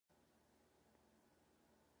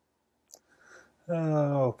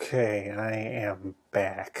Okay, I am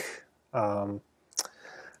back.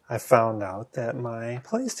 I found out that my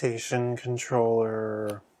PlayStation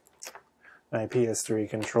controller, my PS3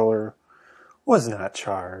 controller, was not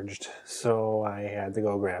charged, so I had to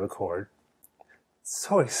go grab a cord.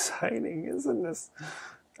 So exciting, isn't this?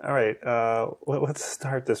 All right, let's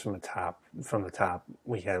start this from the top. From the top,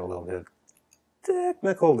 we had a little bit of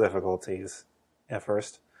technical difficulties at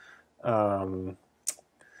first. We're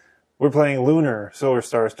playing Lunar, Solar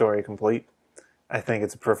Star Story Complete. I think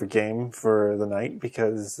it's a perfect game for the night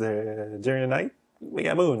because during the night we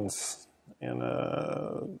got moons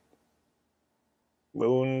and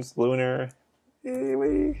moons, lunar.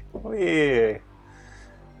 We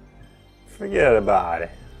forget about it.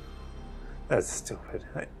 That's stupid.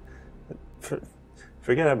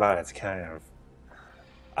 Forget about it. It's kind of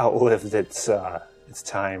outlived its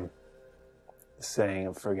time.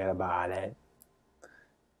 Saying forget about it,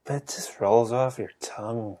 but it just rolls off your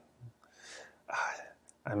tongue.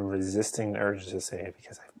 I'm resisting the urge to say it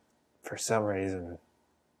because for some reason,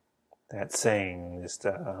 that saying just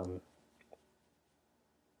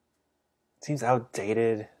seems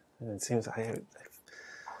outdated, and it seems I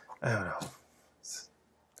don't know.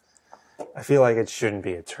 I feel like it shouldn't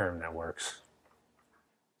be a term that works.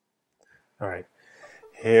 All right,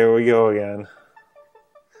 here we go again.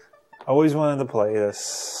 Always wanted to play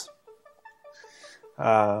this.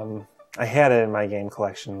 I had it in my game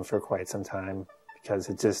collection for quite some time because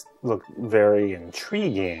it just looked very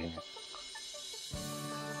intriguing.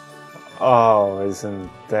 Oh, isn't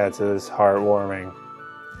that just heartwarming?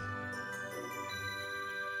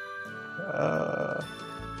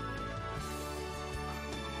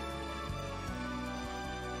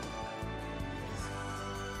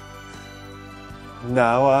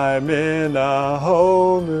 Now I'm in a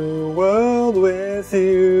whole new world with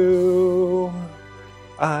you.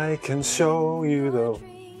 I can show you the...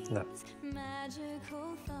 No.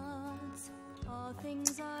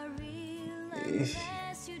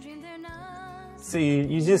 See,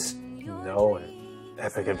 you just know an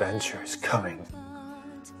epic adventure is coming.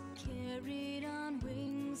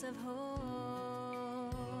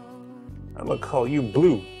 I'm gonna call you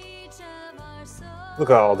Blue. Look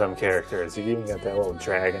at all them characters. You even got that little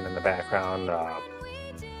dragon in the background.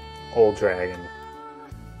 Old dragon.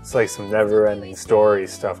 It's like some never-ending story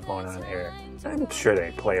stuff going on here. I'm sure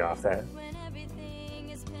they play off that.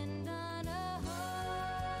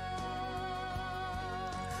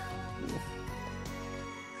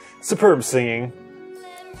 Superb singing.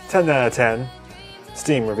 10 out of 10.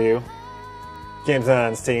 Steam review. Game's not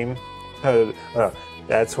on Steam.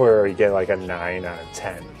 That's where you get like a 9 out of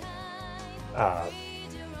 10.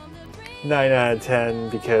 9 out of 10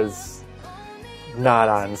 because not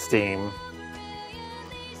on Steam.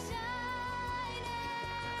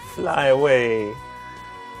 Fly away,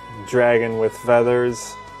 dragon with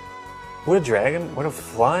feathers. Would a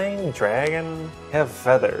flying dragon have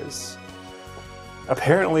feathers?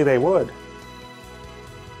 Apparently they would.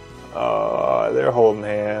 They're holding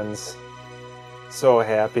hands. So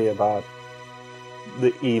happy about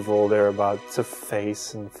the evil they're about to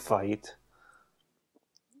face and fight.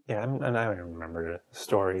 Yeah, and I don't even remember the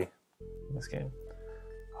story in this game.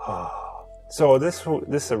 So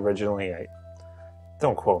this originally,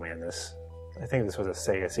 don't quote me on this. I think this was a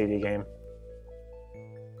Sega CD game.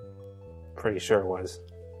 Pretty sure it was.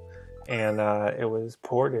 And it was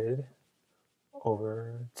ported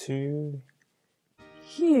over to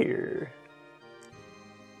here.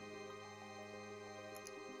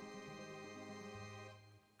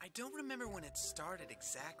 I don't remember when it started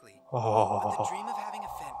exactly, Oh. but the dream of having a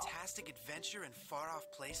fantastic adventure in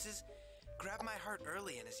far-off places grabbed my heart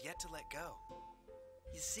early and has yet to let go.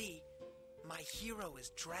 You see, my hero is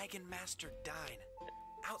Dragon Master Dine.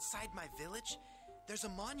 Outside my village, there's a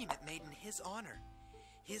monument made in his honor.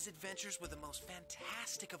 His adventures were the most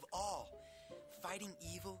fantastic of all. Fighting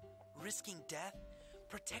evil, risking death,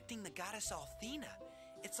 protecting the goddess Althena.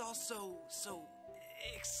 It's all so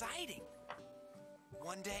exciting.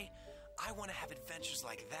 One day, I want to have adventures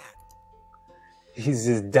like that. He's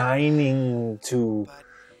just dining to But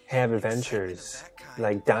have adventures,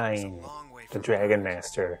 like Dine, the Dragon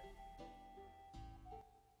Master.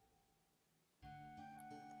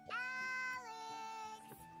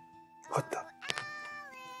 What the?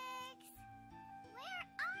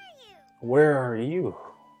 Where are you?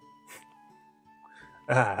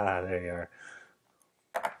 There you are.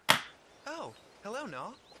 Oh, hello,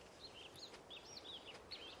 Noel.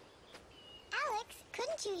 Alex,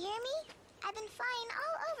 couldn't you hear me? I've been flying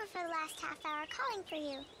all over for the last half hour calling for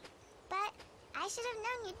you. But I should have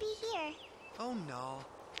known you'd be here. Oh, Noel.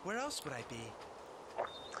 Where else would I be?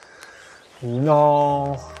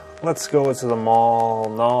 No. Let's go to the mall.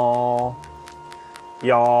 No.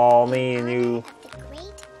 Y'all, me and you. Of the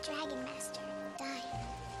great Dragon Master, Dine.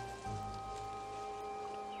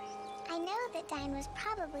 I know that Dine was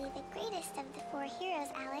probably the greatest of the four heroes,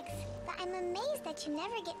 Alex, but I'm amazed that you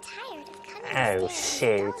never get tired of coming to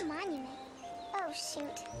stare at his stone monument. Oh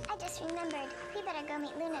shoot, I just remembered. We better go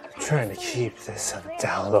meet Luna to practice Trying to singing. keep this If we're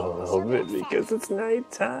down late, a little she'll be bit upset. because it's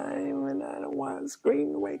nighttime and I don't want to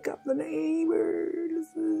scream to wake up the neighbors.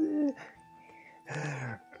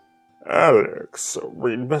 Alex,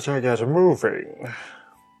 we'd better get moving.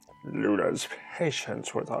 Luna's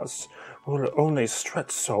patience with us will only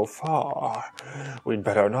stretch so far. We'd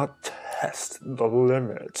better not test the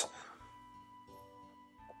limit.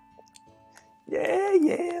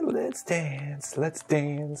 Yeah, let's dance.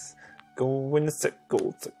 Go in a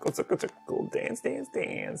circle, circle, dance.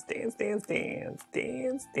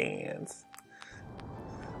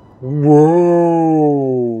 Whoa!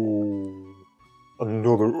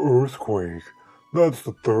 Another earthquake. That's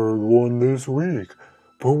the third one this week.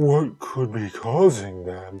 But what could be causing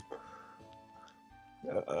them?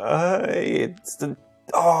 It's the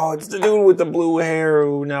dude with the blue hair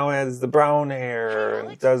who now has the brown hair. Hey, It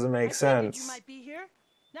Alex, doesn't I make figured sense. You might be here.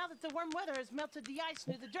 Now that the warm weather has melted the ice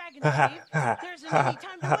near the Dragon's Cave, there isn't any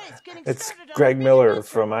time to waste getting It's started on Greg our big Miller adventure.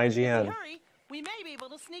 from If we IGN. hurry, we may be able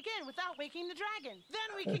to sneak in without waking the dragon.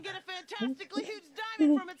 Then we can get a fantastically huge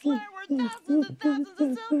diamond from its lair worth thousands and thousands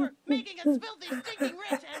of silver, making us filthy, stinking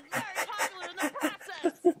rich and very popular in the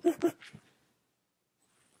process.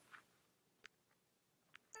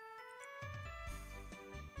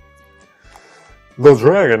 The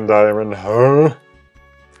Dragon Diamond, huh?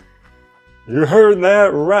 You heard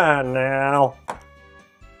that right now.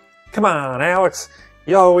 Come on, Alex.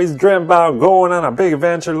 You always dreamt about going on a big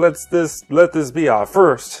adventure. Let this be our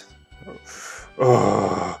first.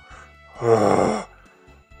 Well,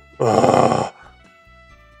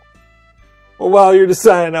 while you're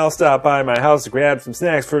deciding, I'll stop by my house to grab some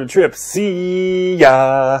snacks for the trip. See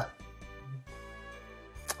ya.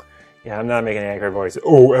 Yeah, I'm not making an accurate voice.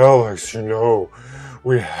 Oh, Alex,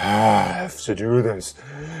 we have to do this.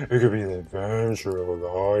 It could be the adventure of a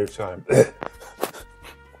lifetime.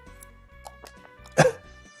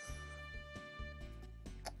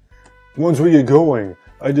 Once we get going,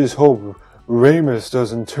 I just hope Ramus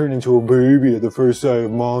doesn't turn into a baby at the first sight of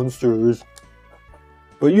monsters.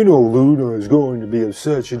 But you know Luna is going to be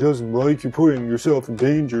upset. She doesn't like you putting yourself in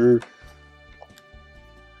danger.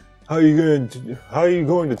 How are you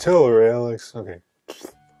going to tell her, Alex? Okay.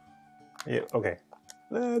 Yeah, okay.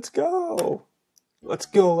 Let's go.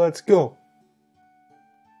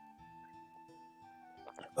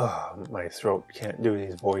 Oh, my throat can't do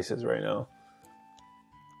these voices right now.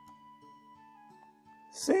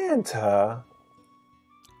 Santa,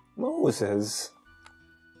 Moses,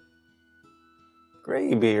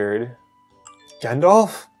 Greybeard,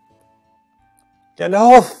 Gandalf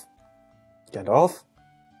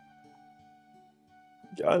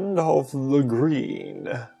the Green.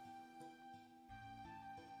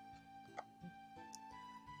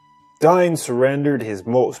 Dine surrendered his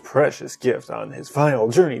most precious gift on his final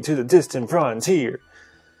journey to the distant frontier.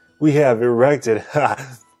 We have erected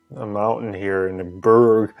a mountain here in the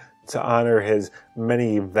Berg to honor his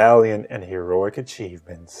many valiant and heroic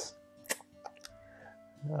achievements.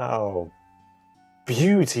 Oh,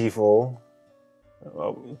 beautiful.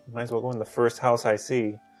 Well, might as well go in the first house I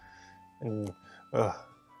see. And,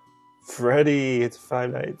 Freddy, it's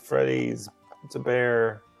Five Nights Freddy's. It's a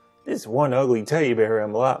bear. This one ugly teddy bear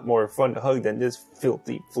I'm a lot more fun to hug than this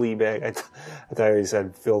filthy flea bag. I thought he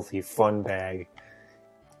said filthy fun bag.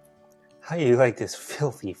 How do you like this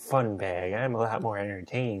filthy fun bag? I'm a lot more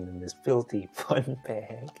entertained than this filthy fun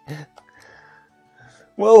bag.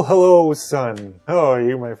 Well, hello, son. How are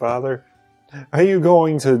you, my father? Are you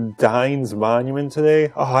going to Dine's monument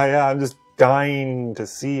today? Oh, yeah, I'm just dying to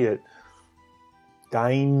see it.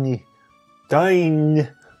 Dine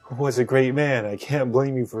was a great man. I can't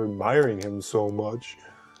blame you for admiring him so much.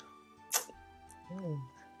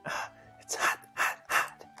 It's hot.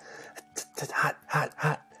 It's hot.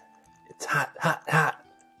 It's hot.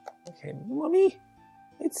 Okay, Mommy,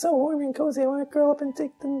 it's so warm and cozy. I want to curl up and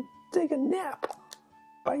take a nap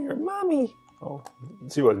by your mommy. Oh,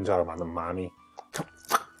 she wasn't talking about the mommy.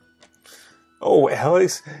 Oh,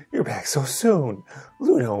 Alex, you're back so soon.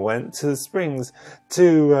 Luna went to the springs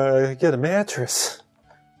to get a mattress.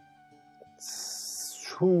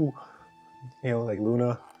 Who, like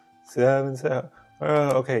Luna, 7.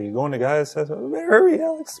 Okay, you going to guys' festival? Hurry,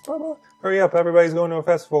 Alex, Bubba. Hurry up, everybody's going to a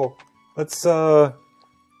festival. Let's go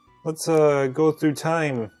through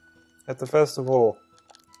time at the festival.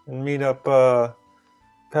 and meet up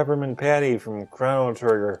Peppermint Patty from Chrono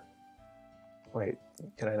Trigger. Wait,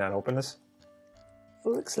 can I not open this?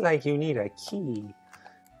 Looks like you need a key.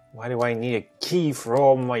 Why do I need a key for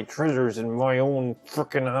all my treasures in my own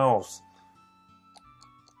frickin' house?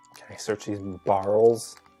 Can I search these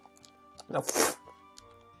barrels? No.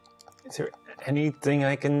 Is there anything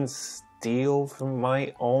I can steal from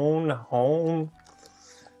my own home?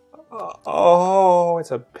 Oh,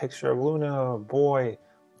 it's a picture of Luna, boy.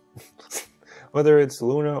 Whether it's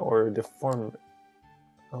Luna or deformed.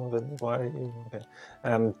 Oh, then why? Okay.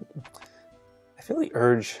 I feel the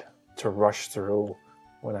urge to rush through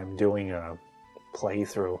when I'm doing a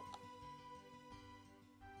playthrough.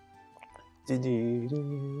 Who's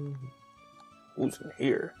in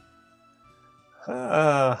here?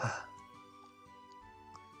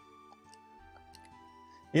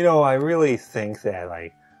 You know, I really think that,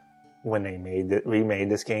 like, when they remade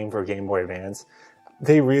this game for Game Boy Advance,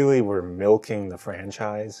 they really were milking the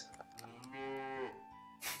franchise.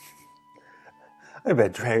 I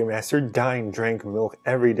bet Dragon Master Dyne drank milk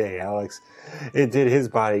every day, Alex. It did his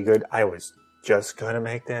body good. I was just gonna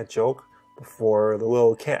make that joke before the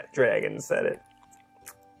little cat dragon said it.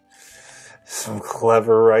 Some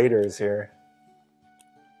clever writers here.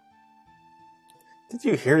 Did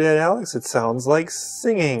you hear that, Alex? It sounds like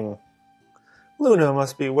singing. Luna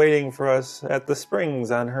must be waiting for us at the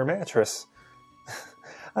springs on her mattress.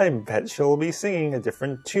 I bet she'll be singing a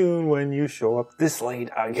different tune when you show up this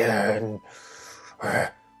late again.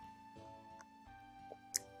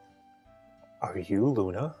 Are you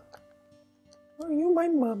Luna? Are you my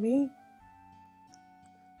mommy?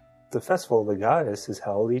 The Festival of the Goddess is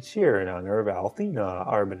held each year in honor of Althena,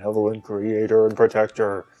 our benevolent creator and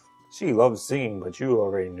protector. She loves singing, but you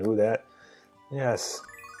already knew that. Yes,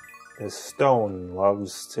 this stone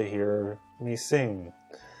loves to hear me sing.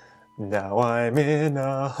 Now I'm in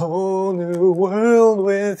a whole new world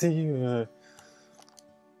with you.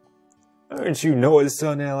 Aren't you Noah's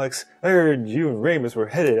son, Alex? I heard you and Ramus were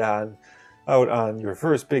headed out on your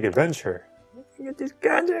first big adventure. Get these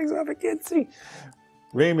contacts off, I can't see.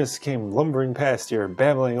 Ramus came lumbering past here,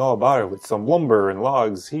 babbling all about it with some lumber and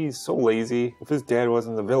logs. He's so lazy. If his dad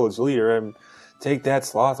wasn't the village leader, I'd take that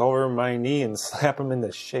sloth over my knee and slap him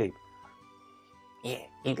into shape. Yeah,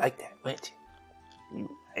 you'd like that, wouldn't you? You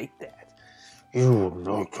like that. You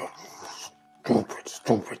like that.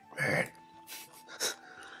 Stupid man.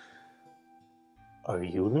 Are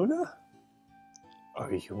you Luna?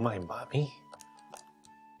 Are you my mommy?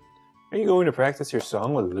 Are you going to practice your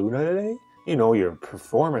song with Luna today? You know your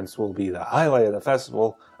performance will be the highlight of the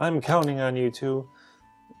festival. I'm counting on you two.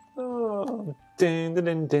 Oh, din, din,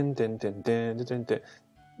 din, din, din, din, din, din.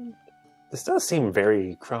 This does seem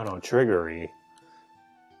very Chrono Triggery.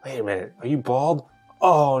 Wait a minute, are you bald?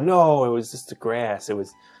 Oh no, it was just the grass. It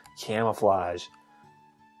was camouflage.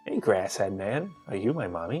 Hey, grasshead man, are you my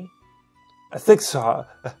mommy? A thick fog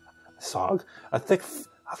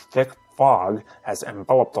has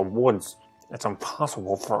enveloped the woods. It's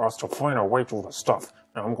impossible for us to find our way through the stuff.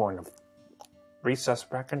 Now I'm going to recess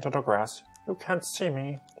back into the grass. You can't see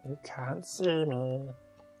me. You can't see me.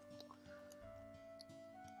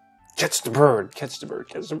 Catch the bird. Catch the bird.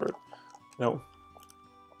 Catch the bird. No.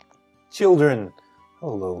 Children.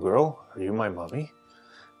 Hello, little girl. Are you my mommy?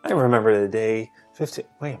 I remember the day 15...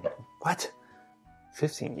 Wait a minute. What?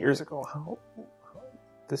 15 years ago? How?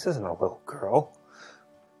 This isn't a little girl.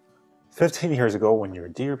 15 years ago, when your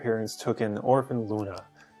dear parents took in orphan Luna.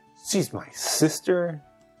 She's my sister?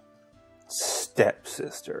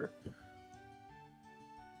 Stepsister.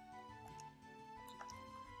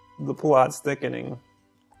 The plot's thickening.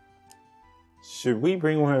 Should we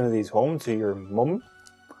bring one of these home to your mum?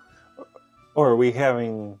 Or are we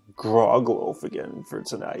having Grogloaf again for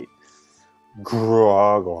tonight?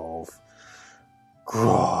 Grogloaf.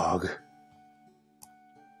 Grog.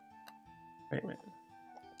 Wait a minute.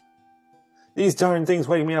 These darn things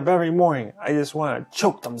wake me up every morning. I just want to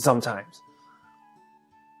choke them sometimes.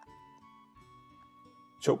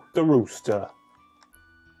 Choke the rooster.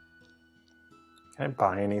 Can I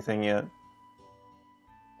buy anything yet?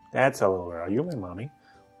 That's a little girl. Are you my mommy?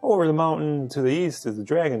 Over the mountain to the east is the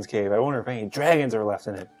dragon's cave. I wonder if any dragons are left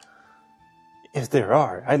in it. If there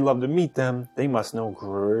are, I'd love to meet them. They must know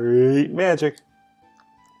great magic.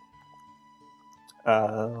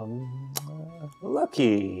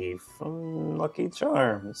 Lucky from Lucky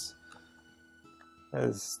Charms.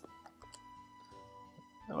 Well,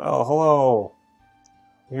 hello.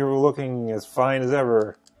 You're looking as fine as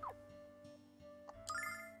ever.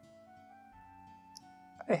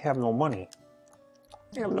 I have no money.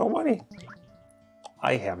 I have no money.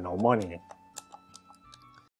 I have no money.